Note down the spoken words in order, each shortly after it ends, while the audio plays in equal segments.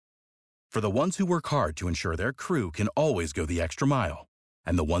For the ones who work hard to ensure their crew can always go the extra mile,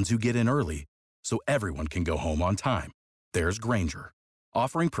 and the ones who get in early so everyone can go home on time, there's Grainger,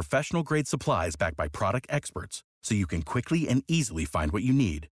 offering professional-grade supplies backed by product experts so you can quickly and easily find what you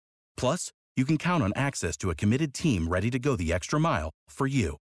need. Plus, you can count on access to a committed team ready to go the extra mile for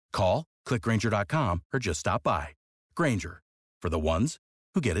you. Call, click Grainger.com, or just stop by. Grainger, for the ones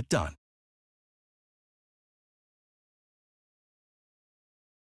who get it done.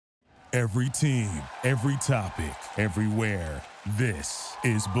 Every team, every topic, everywhere. This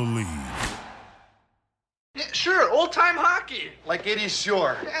is Believe. Yeah, sure, old-time hockey. Like 80s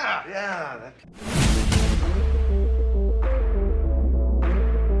Shore. Yeah.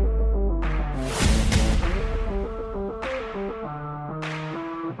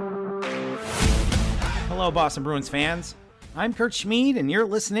 Hello, Boston Bruins fans. I'm Kurt Schmid, and you're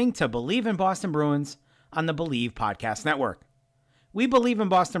listening to Believe in Boston Bruins on the Believe Podcast Network. We believe in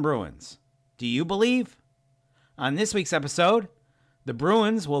Boston Bruins. Do you believe? On this week's episode, the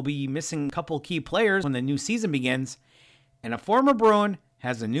Bruins will be missing a couple key players when the new season begins, and a former Bruin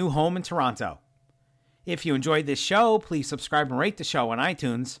has a new home in Toronto. If you enjoyed this show, please subscribe and rate the show on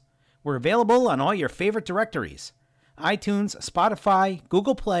iTunes. We're available on all your favorite directories: iTunes, Spotify,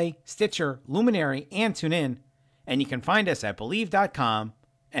 Google Play, Stitcher, Luminary, and TuneIn. And you can find us at Believe.com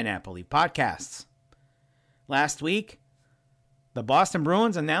and at Believe Podcasts. Last week, the Boston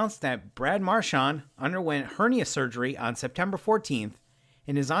Bruins announced that Brad Marchand underwent hernia surgery on September 14th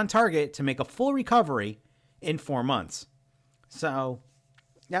and is on target to make a full recovery in 4 months. So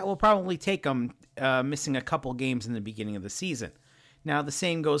that will probably take him missing a couple games in the beginning of the season. Now, the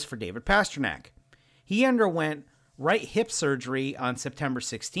same goes for David Pastrnak. He underwent right hip surgery on September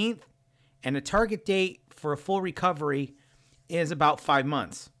 16th, and a target date for a full recovery is about 5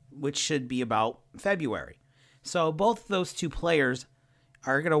 months, which should be about February. So both those two players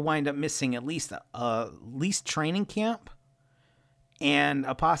are going to wind up missing at least training camp and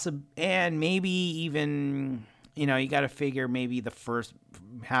and maybe even, you got to figure maybe the first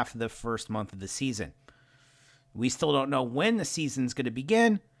half of the first month of the season. We still don't know when the season's going to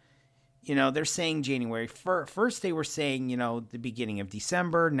begin. They're saying January 1st. First they were saying, the beginning of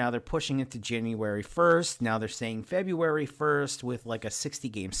December. Now they're pushing it to January 1st. Now they're saying February 1st with like a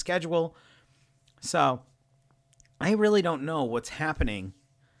 60-game schedule. So I really don't know what's happening,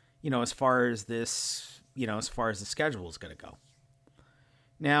 as far as this, as far as the schedule is going to go.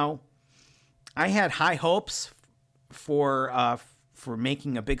 Now, I had high hopes for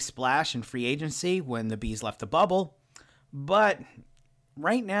making a big splash in free agency when the Bees left the bubble, but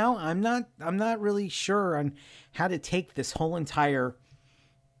right now I'm not really sure on how to take this whole entire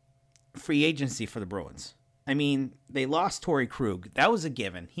free agency for the Bruins. I mean, they lost Torrey Krug. That was a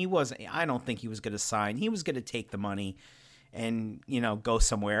given. I don't think he was going to sign. He was going to take the money and, go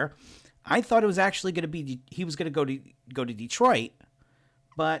somewhere. I thought it was actually going to be, he was going to go to Detroit,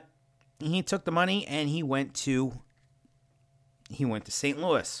 but he took the money and he went to St.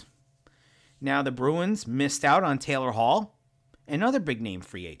 Louis. Now the Bruins missed out on Taylor Hall and other big name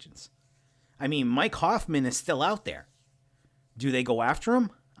free agents. I mean, Mike Hoffman is still out there. Do they go after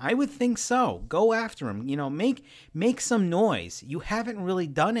him? I would think so. Go after him. Make some noise. You haven't really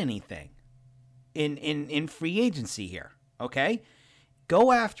done anything in free agency here. Okay?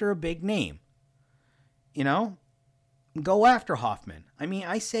 Go after a big name. Go after Hoffman. I mean,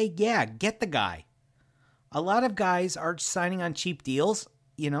 I say, yeah, get the guy. A lot of guys are signing on cheap deals,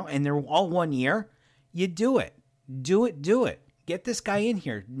 and they're all 1 year. You do it. Do it. Get this guy in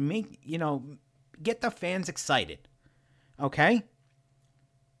here. Get the fans excited. Okay?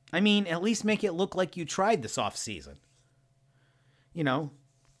 I mean, at least make it look like you tried this offseason.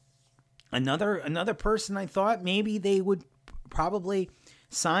 Another person I thought maybe they would probably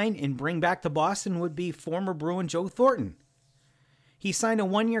sign and bring back to Boston would be former Bruin Joe Thornton. He signed a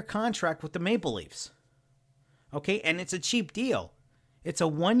 1-year contract with the Maple Leafs. Okay, and it's a cheap deal. It's a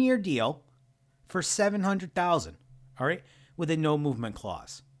 1-year deal for $700,000. All right, with a no movement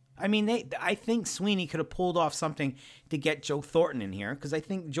clause. I mean, I think Sweeney could have pulled off something to get Joe Thornton in here, because I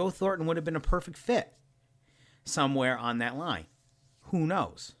think Joe Thornton would have been a perfect fit somewhere on that line. Who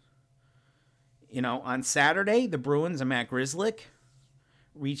knows? On Saturday, the Bruins and Matt Grzelcyk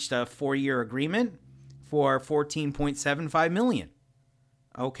reached a 4-year agreement for $14.75 million.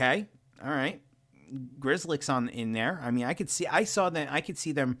 Okay, all right. Grzelcyk's in there. I mean, I could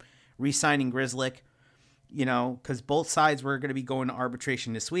see them re-signing Grzelcyk. Because both sides were going to be going to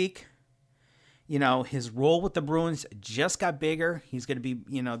arbitration this week. His role with the Bruins just got bigger. He's going to be,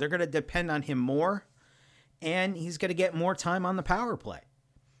 they're going to depend on him more. And he's going to get more time on the power play.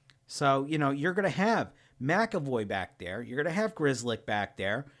 So, you're going to have McAvoy back there. You're going to have Grzelcyk back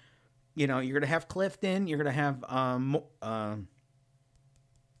there. you're going to have Clifton. You're going to have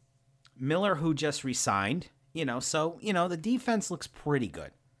Miller, who just resigned. So the defense looks pretty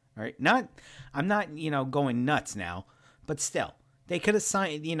good. All right, I'm not going nuts now, but still, they could have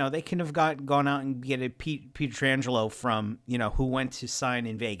signed. They could have gone out and get a Pietrangelo from who went to sign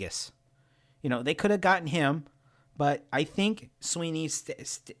in Vegas. They could have gotten him, but I think Sweeney's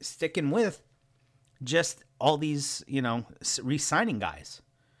sticking with just all these re-signing guys.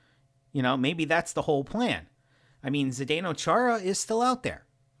 Maybe that's the whole plan. I mean, Zdeno Chara is still out there.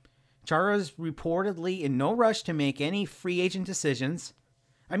 Chara's reportedly in no rush to make any free agent decisions.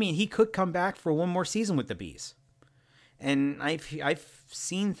 I mean, he could come back for one more season with the Bees. And I've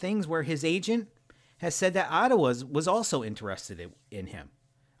seen things where his agent has said that Ottawa was also interested in him.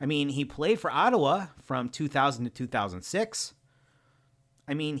 I mean, he played for Ottawa from 2000 to 2006.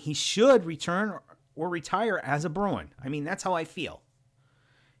 I mean, he should return or retire as a Bruin. I mean, that's how I feel.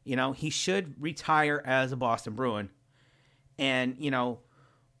 He should retire as a Boston Bruin. And,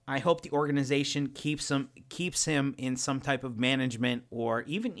 I hope the organization keeps him in some type of management, or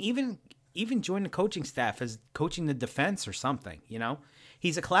even join the coaching staff as coaching the defense or something.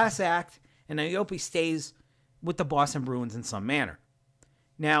 He's a class act, and I hope he stays with the Boston Bruins in some manner.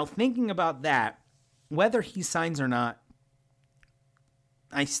 Now, thinking about that, whether he signs or not,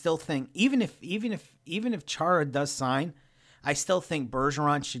 I still think even if Chara does sign, I still think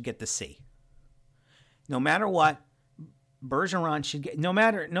Bergeron should get the C. No matter what, Bergeron should get no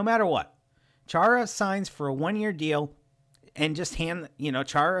matter what. Chara signs for a 1-year deal, and just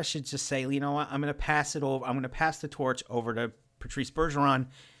Chara should just say, what, I'm going to pass it over. I'm going to pass the torch over to Patrice Bergeron,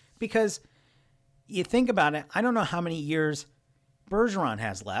 because you think about it, I don't know how many years Bergeron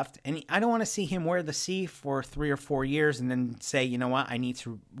has left, and I don't want to see him wear the C for 3 or 4 years and then say, what, I need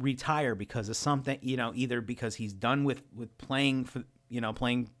to retire because of something, either because he's done with playing for,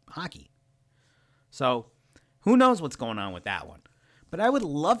 playing hockey. So who knows what's going on with that one. But I would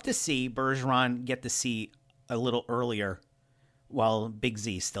love to see Bergeron get the C a little earlier while Big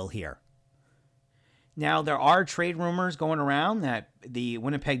Z's still here. Now, there are trade rumors going around that the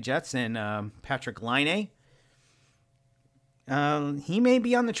Winnipeg Jets and Patrick Laine, he may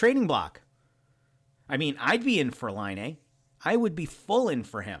be on the trading block. I mean, I'd be in for Laine. I would be full in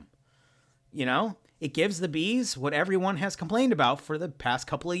for him. It gives the Bees what everyone has complained about for the past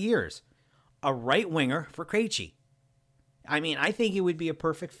couple of years. A right winger for Krejci. I mean, I think he would be a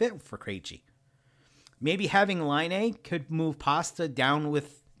perfect fit for Krejci. Maybe having Laine could move Pasta down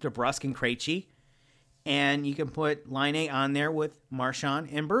with DeBrusk and Krejci, and you can put Laine on there with Marchand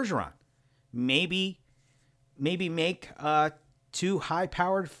and Bergeron. Maybe make 2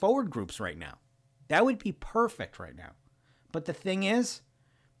 high-powered forward groups right now. That would be perfect right now. But the thing is,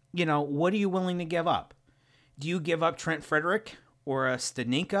 what are you willing to give up? Do you give up Trent Frederick or a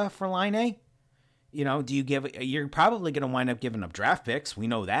Studnicka for Laine? You're probably going to wind up giving up draft picks. We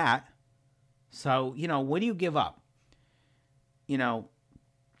know that. So, what do you give up?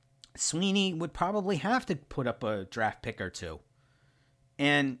 Sweeney would probably have to put up a draft pick or 2.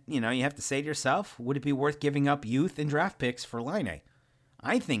 And, you have to say to yourself, would it be worth giving up youth and draft picks for Laine?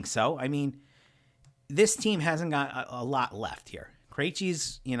 I think so. I mean, this team hasn't got a lot left here.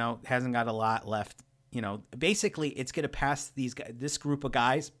 Krejci's, hasn't got a lot left. Basically, it's going to pass this group of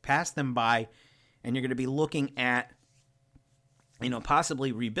guys, pass them by, and you're going to be looking at,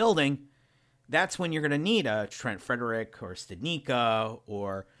 possibly rebuilding. That's when you're going to need a Trent Frederick or Studnicka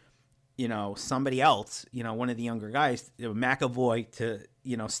or, somebody else, one of the younger guys, McAvoy, to,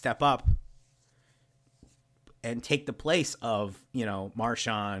 step up and take the place of,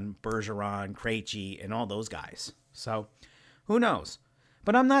 Marchand, Bergeron, Krejci, and all those guys. So who knows?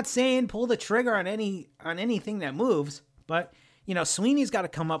 But I'm not saying pull the trigger on anything that moves, but Sweeney's got to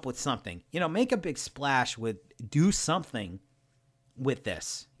come up with something. Make a big splash do something with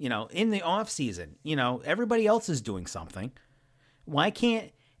this. In the off season, everybody else is doing something. Why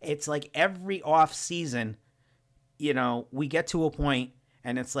can't it's like every off season, we get to a point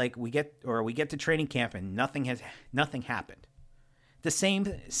and it's like we get to training camp and nothing happened. The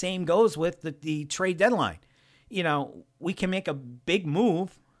same goes with the trade deadline. We can make a big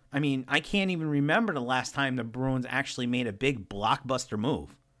move. I mean, I can't even remember the last time the Bruins actually made a big blockbuster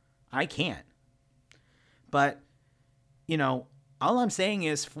move. I can't. But, all I'm saying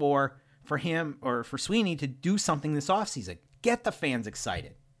is for him or for Sweeney to do something this offseason. Get the fans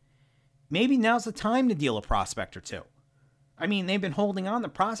excited. Maybe now's the time to deal a prospect or 2. I mean, they've been holding on to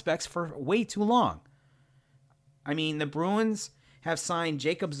prospects for way too long. I mean, the Bruins have signed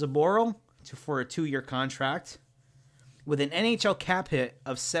Jacob Zaboral for a 2-year contract with an NHL cap hit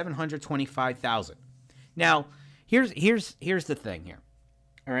of $725,000. Now, here's the thing here.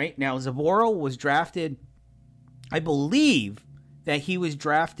 All right. Now, Zboril was drafted, I believe that he was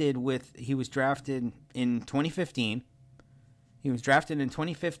drafted in 2015. He was drafted in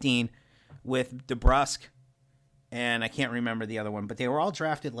 2015 with DeBrusque, and I can't remember the other one, but they were all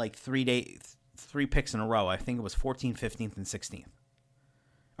drafted like 3 picks in a row. I think it was 14th, 15th, and 16th.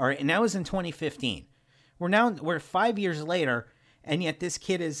 All right, and that was in 2015. We're 5 years later, and yet this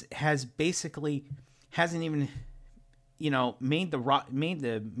kid hasn't even, made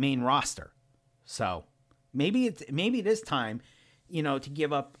the main roster. So maybe it is time, to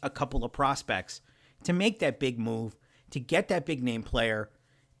give up a couple of prospects to make that big move, to get that big name player,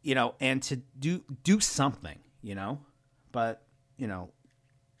 and to do something, But,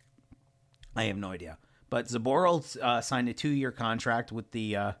 I have no idea. But Zboril signed a 2-year contract with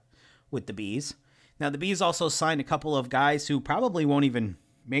the Bees. Now, the Bees also signed a couple of guys who probably won't even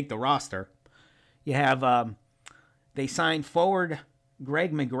make the roster. You have, they signed forward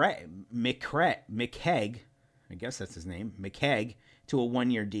Greg McKegg, I guess that's his name, McKegg, to a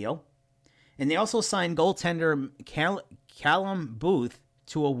 1-year deal. And they also signed goaltender Callum Booth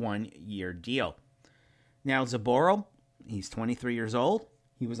to a 1-year deal. Now, Zboril, he's 23 years old.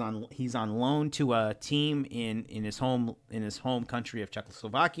 He's on loan to a team in his home country of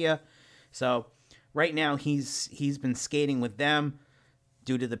Czechoslovakia. So right now he's been skating with them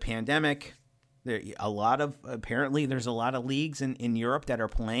due to the pandemic. There's a lot of leagues in Europe that are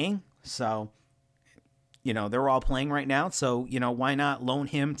playing. So they're all playing right now. So why not loan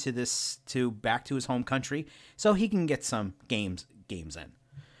him back to his home country so he can get some games in,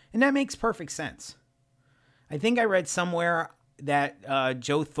 and that makes perfect sense. I think I read somewhere that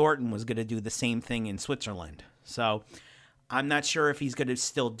Joe Thornton was going to do the same thing in Switzerland. So I'm not sure if he's going to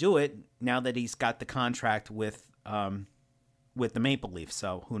still do it now that he's got the contract with the Maple Leafs.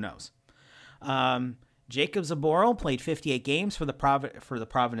 So who knows? Jacob Zboril played 58 games for the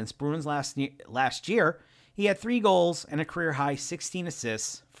Providence Bruins last year. He had 3 goals and a career high 16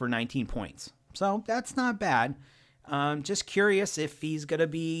 assists for 19 points. So that's not bad. Just curious if he's going to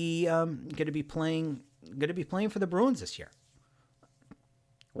be playing for the Bruins this year.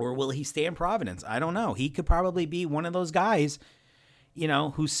 Or will he stay in Providence? I don't know. He could probably be one of those guys,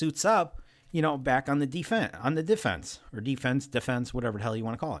 who suits up, back on the defense, whatever the hell you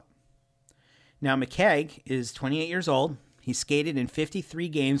want to call it. Now, McKegg is 28 years old. He skated in 53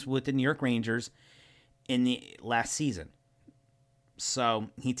 games with the New York Rangers in the last season.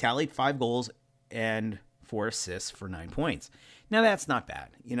 So he tallied 5 goals and 4 assists for 9 points. Now, that's not bad.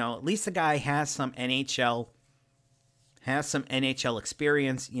 At least the guy has some NHL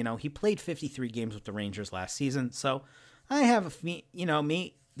experience. He played 53 games with the Rangers last season. So I have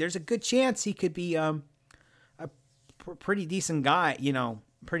there's a good chance he could be a pretty decent guy,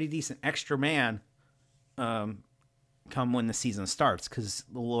 pretty decent extra man come when the season starts, because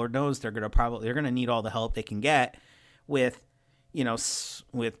the Lord knows they're gonna need all the help they can get with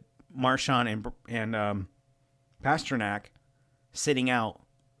Marchand and Pastrnak sitting out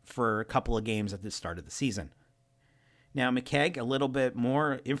for a couple of games at the start of the season. Now, McKegg, a little bit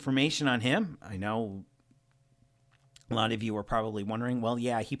more information on him. I know a lot of you are probably wondering, well,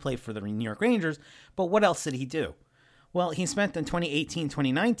 yeah, he played for the New York Rangers, but what else did he do? Well, he spent the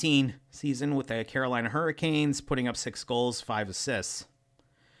 2018-2019 season with the Carolina Hurricanes, putting up 6 goals, 5 assists.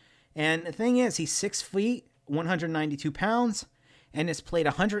 And the thing is, he's 6 feet, 192 pounds, and has played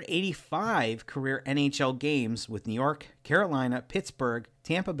 185 career NHL games with New York, Carolina, Pittsburgh,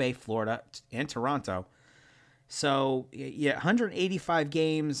 Tampa Bay, Florida, and Toronto. So, yeah, 185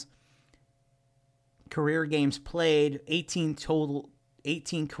 games, career games played, 18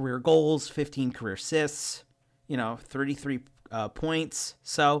 career goals, 15 career assists, 33 points.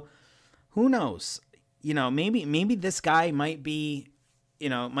 So, who knows? Maybe this guy might be,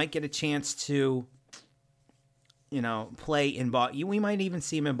 might get a chance to, play in Boston. We might even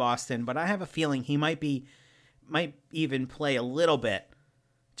see him in Boston, but I have a feeling he might even play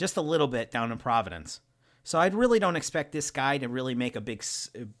just a little bit down in Providence. So I really don't expect this guy to really make a big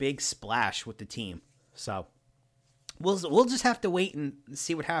splash with the team. So we'll just have to wait and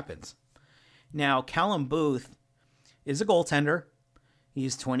see what happens. Now, Callum Booth is a goaltender.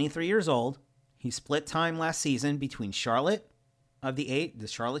 He's 23 years old. He split time last season between Charlotte the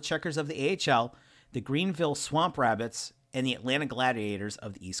Charlotte Checkers of the AHL, the Greenville Swamp Rabbits, and the Atlanta Gladiators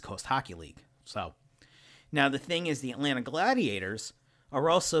of the East Coast Hockey League. So now the thing is, the Atlanta Gladiators are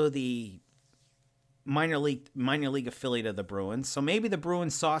also the minor league affiliate of the Bruins. So maybe the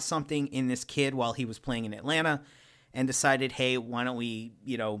Bruins saw something in this kid while he was playing in Atlanta and decided, hey, why don't we,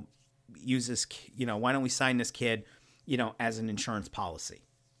 use this, why don't we sign this kid, as an insurance policy.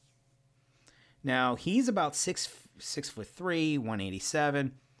 Now, he's about 6 6'3",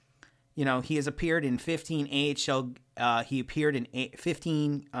 187. You know, he has appeared in 15 AHL. He appeared in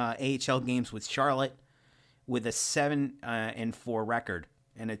 15 AHL games with Charlotte, with a 7-4 record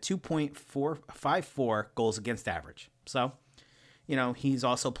and a 2.454 goals against average. So, you know, he's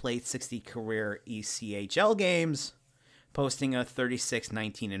also played 60 career ECHL games, posting a 36,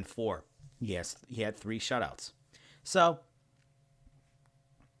 19, and 4. Yes, he had 3 shutouts. So,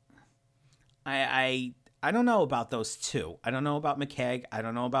 I don't know about those two. I don't know about McKegg. I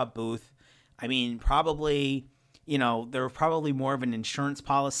don't know about Booth. I mean, probably, you know, they're probably more of an insurance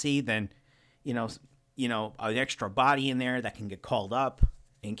policy than, you know, an extra body in there that can get called up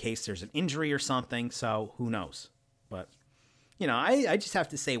in case there's an injury or something. So who knows? But, you know, I just have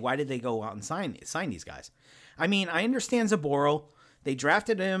to say, why did they go out and sign these guys? I mean, I understand Zaboral. They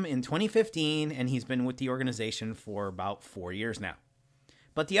drafted him in 2015, and he's been with the organization for about 4 years now.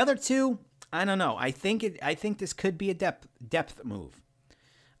 But the other two, I don't know. I think this could be a depth move.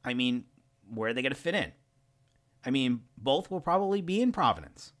 I mean, where are they going to fit in? I mean, both will probably be in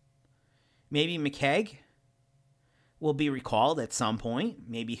Providence. Maybe McKegg will be recalled at some point.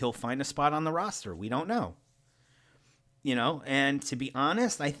 Maybe he'll find a spot on the roster. We don't know. You know, and to be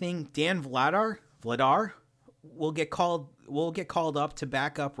honest, I think Dan Vladar will get called up to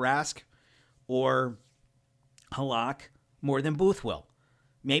back up Rask or Halak more than Booth will.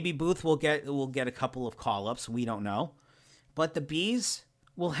 Maybe Booth will get a couple of call-ups. We don't know. But the Bees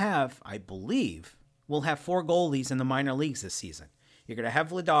will have, I believe, 4 goalies in the minor leagues this season. You're going to have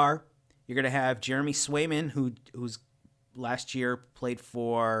Vladar. You're going to have Jeremy Swayman, who's last year played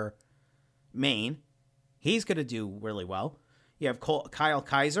for Maine. He's going to do really well. You have Kyle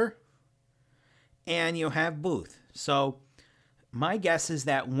Kaiser. And you have Booth. So my guess is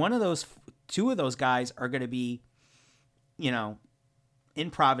that two of those guys are going to be, you know, in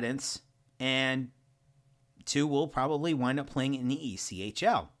Providence, and 2 will probably wind up playing in the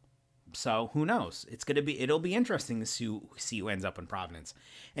ECHL. So who knows? It'll be interesting to see who ends up in Providence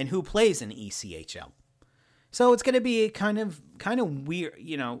and who plays in ECHL. So it's going to be kind of weird.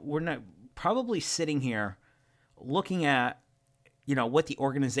 You know, we're not probably sitting here looking at, you know, what the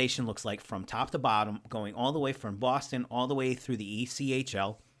organization looks like from top to bottom, going all the way from Boston all the way through the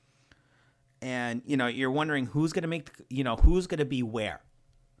ECHL. And, you know, you're wondering who's going to be where.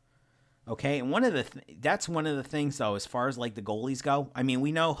 Okay, and that's one of the things, though, as far as, like, the goalies go. I mean,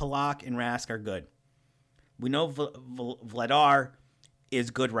 we know Halak and Rask are good. We know Vladar is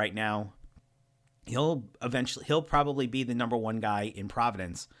good right now. He'll probably be the number 1 guy in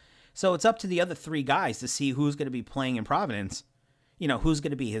Providence. So it's up to the other 3 guys to see who's going to be playing in Providence. You know, who's going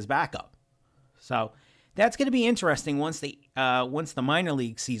to be his backup. So that's going to be interesting once the minor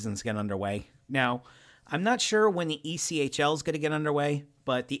league seasons get underway. Now, I'm not sure when the ECHL is going to get underway,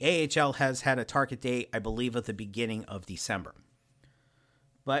 but the AHL has had a target date, I believe, at the beginning of December.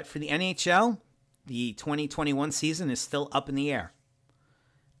 But for the NHL, the 2021 season is still up in the air.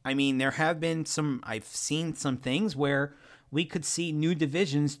 I mean, I've seen some things where we could see new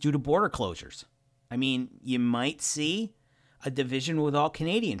divisions due to border closures. I mean, you might see a division with all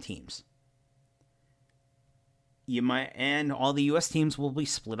Canadian teams. And all the U.S. teams will be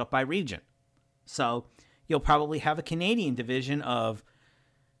split up by region. So you'll probably have a Canadian division of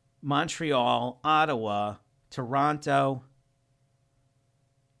Montreal, Ottawa, Toronto,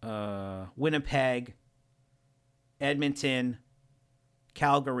 Winnipeg, Edmonton,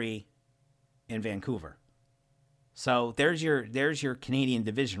 Calgary, and Vancouver. So there's your Canadian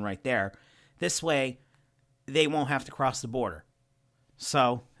division right there. This way, they won't have to cross the border.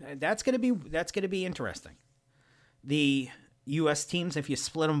 So that's gonna be interesting. The U.S. teams, if you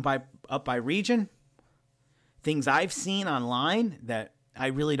split them up by region, things I've seen online that I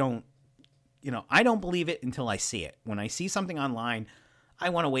really don't, I don't believe it until I see it. When I see something online, I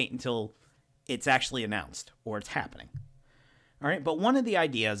want to wait until it's actually announced or it's happening. All right, but one of the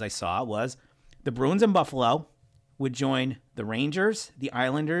ideas I saw was the Bruins and Buffalo would join the Rangers, the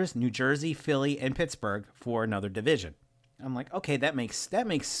Islanders, New Jersey, Philly, and Pittsburgh for another division. I'm like, okay, that makes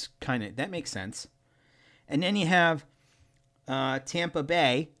sense. And then you have Tampa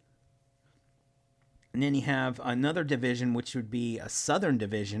Bay, and then you have another division, which would be a southern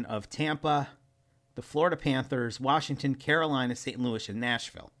division of Tampa, the Florida Panthers, Washington, Carolina, St. Louis, and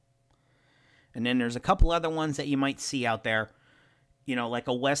Nashville. And then there's a couple other ones that you might see out there, like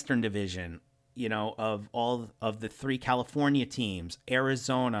a western division, of all of the 3 California teams,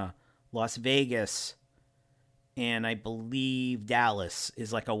 Arizona, Las Vegas, and I believe Dallas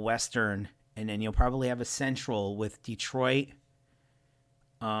is like a western. And then you'll probably have a central with Detroit,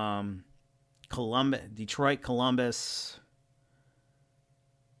 Columbus.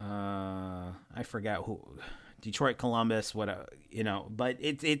 I forgot who. Detroit, Columbus, what but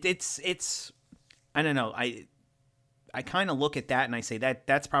it's I don't know. I kind of look at that and I say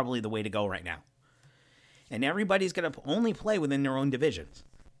that's probably the way to go right now. And everybody's going to only play within their own divisions.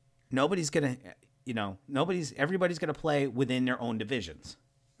 Everybody's going to play within their own divisions.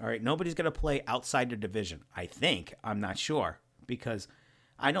 All right. Nobody's going to play outside their division. I think. I'm not sure, because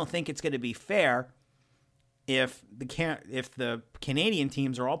I don't think it's going to be fair if the Canadian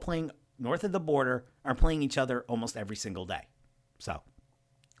teams are all playing north of the border, are playing each other almost every single day. So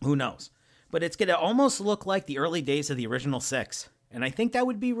who knows? But it's going to almost look like the early days of the original six. And I think that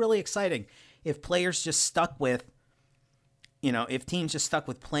would be really exciting if players just stuck with, if teams just stuck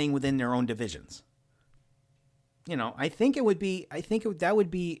with playing within their own divisions. I think it would be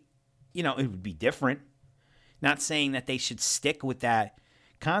different. Not saying that they should stick with that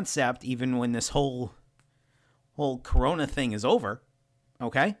concept even when this whole Corona thing is over.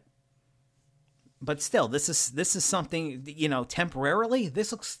 Okay? But still, this is something, temporarily,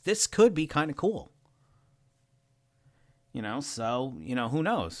 this could be kind of cool. So, who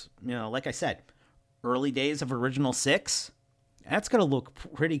knows? Like I said, early days of original six, that's going to look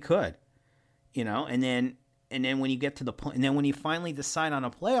pretty good. And then when you get to the point, and then when you finally decide on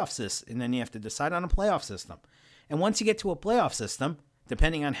a playoff system, and then you have to decide on a playoff system. And once you get to a playoff system,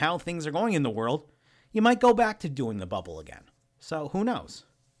 depending on how things are going in the world, you might go back to doing the bubble again. So who knows?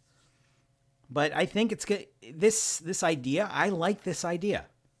 But I think it's good. This idea, I like this idea.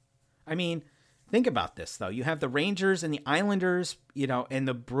 I mean, think about this, though. You have the Rangers and the Islanders, and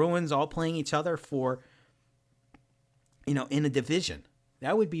the Bruins all playing each other for, in a division.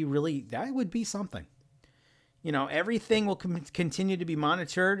 That would be something. Everything will continue to be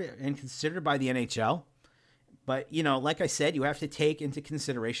monitored and considered by the NHL. But, like I said, you have to take into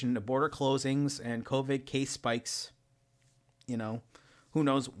consideration the border closings and COVID case spikes. Who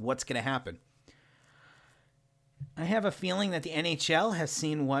knows what's going to happen. I have a feeling that the NHL has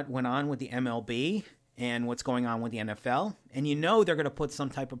seen what went on with the MLB and what's going on with the NFL. And they're going to put some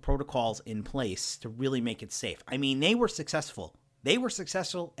type of protocols in place to really make it safe. I mean, they were successful.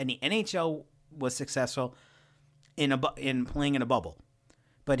 And the NHL was successful in playing in a bubble.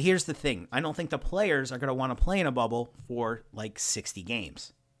 But here's the thing. I don't think the players are going to want to play in a bubble for like 60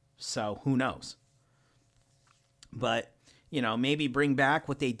 games. So who knows? But maybe bring back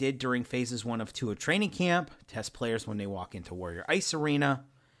what they did during phases 1 of 2 of training camp, test players when they walk into Warrior Ice Arena,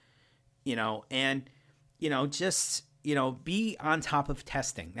 and, just, be on top of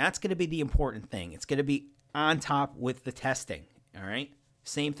testing. That's going to be the important thing. It's going to be on top with the testing. All right.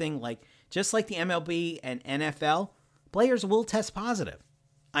 Same thing, just like the MLB and NFL, players will test positive.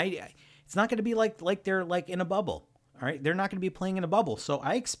 It's not going to be like they're like in a bubble. All right. They're not going to be playing in a bubble. So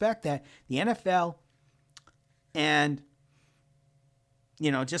I expect that the NFL and,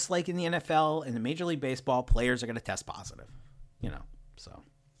 just like in the NFL and the Major League Baseball, players are going to test positive, so.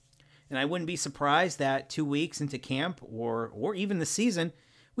 And I wouldn't be surprised that 2 weeks into camp or even the season,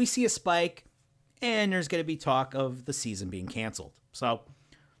 we see a spike and there's going to be talk of the season being canceled. So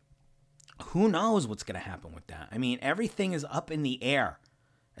who knows what's going to happen with that? I mean, everything is up in the air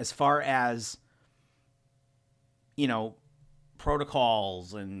as far as,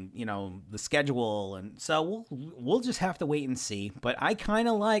 protocols and, the schedule. And so we'll just have to wait and see. But I kind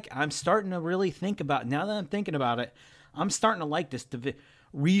of I'm starting to really think about, now that I'm thinking about it, I'm starting to like this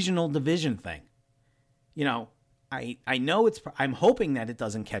regional division thing. I know I'm hoping that it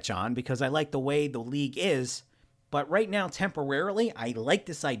doesn't catch on because I like the way the league is. But right now, temporarily, I like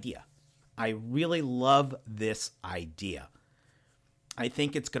this idea. I really love this idea. I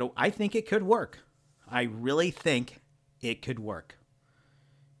think it could work. I really think it could work.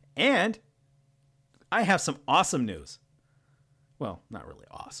 And I have some awesome news. Well, not really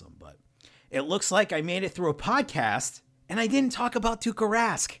awesome, but it looks like I made it through a podcast and I didn't talk about Tuukka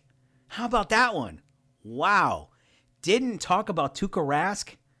Rask. How about that one? Wow. Didn't talk about Tuukka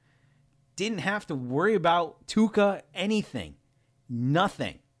Rask. Didn't have to worry about Tuukka anything.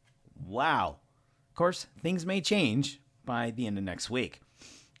 Nothing. Wow. Of course, things may change by the end of next week.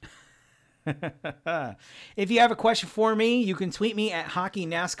 If you have a question for me, you can tweet me at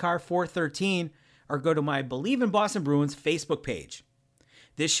HockeyNASCAR413 or go to my Believe in Boston Bruins Facebook page.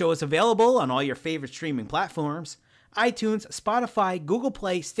 This show is available on all your favorite streaming platforms: iTunes, Spotify, Google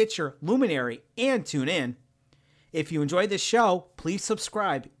Play, Stitcher, Luminary, and TuneIn. If you enjoy this show, please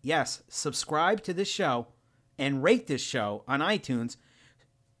subscribe. Yes, subscribe to this show and rate this show on iTunes.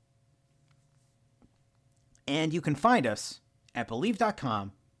 And you can find us at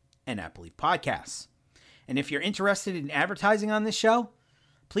Believe.com and at Believe Podcasts. And if you're interested in advertising on this show,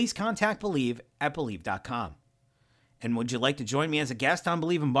 please contact Believe at Believe.com. And would you like to join me as a guest on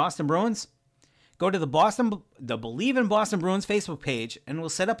Believe in Boston Bruins? go to the Believe in Boston Bruins Facebook page, and we'll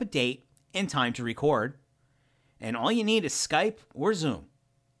set up a date and time to record. And all you need is Skype or Zoom.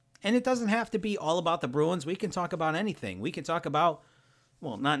 And it doesn't have to be all about the Bruins. We can talk about anything. We can talk about,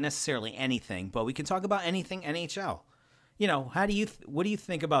 well, not necessarily anything, but we can talk about anything NHL. You know, what do you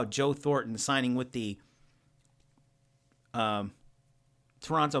think about Joe Thornton signing with the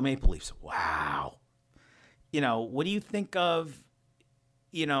Toronto Maple Leafs? Wow. You know, what do you think of,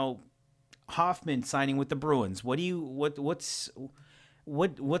 you know, Hoffman signing with the Bruins? What's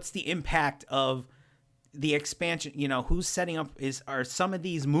the impact of the expansion? You know, who's setting up are some of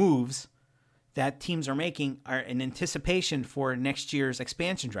these moves that teams are making are in anticipation for next year's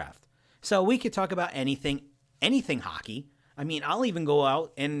expansion draft. So we could talk about anything hockey. I mean, I'll even go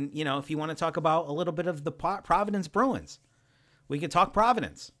out and, you know, if you want to talk about a little bit of the Providence Bruins, we could talk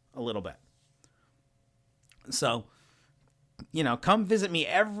Providence a little bit. So, you know, come visit me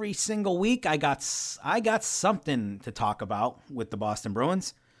every single week. I got something to talk about with the Boston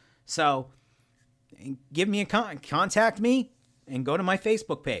Bruins. So give me contact me and go to my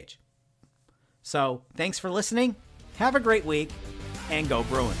Facebook page. So thanks for listening. Have a great week and go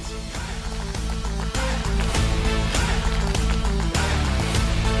Bruins.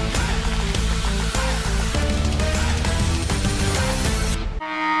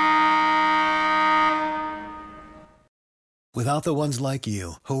 Without the ones like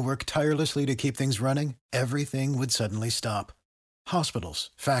you, who work tirelessly to keep things running, everything would suddenly stop. Hospitals,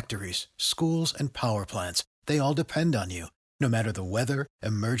 factories, schools, and power plants, they all depend on you. No matter the weather,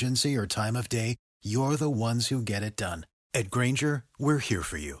 emergency, or time of day, you're the ones who get it done. At Grainger, we're here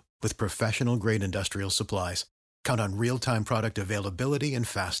for you with professional-grade industrial supplies. Count on real-time product availability and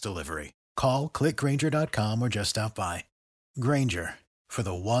fast delivery. Call, click Grainger.com, or just stop by. Grainger, for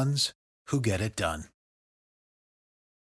the ones who get it done.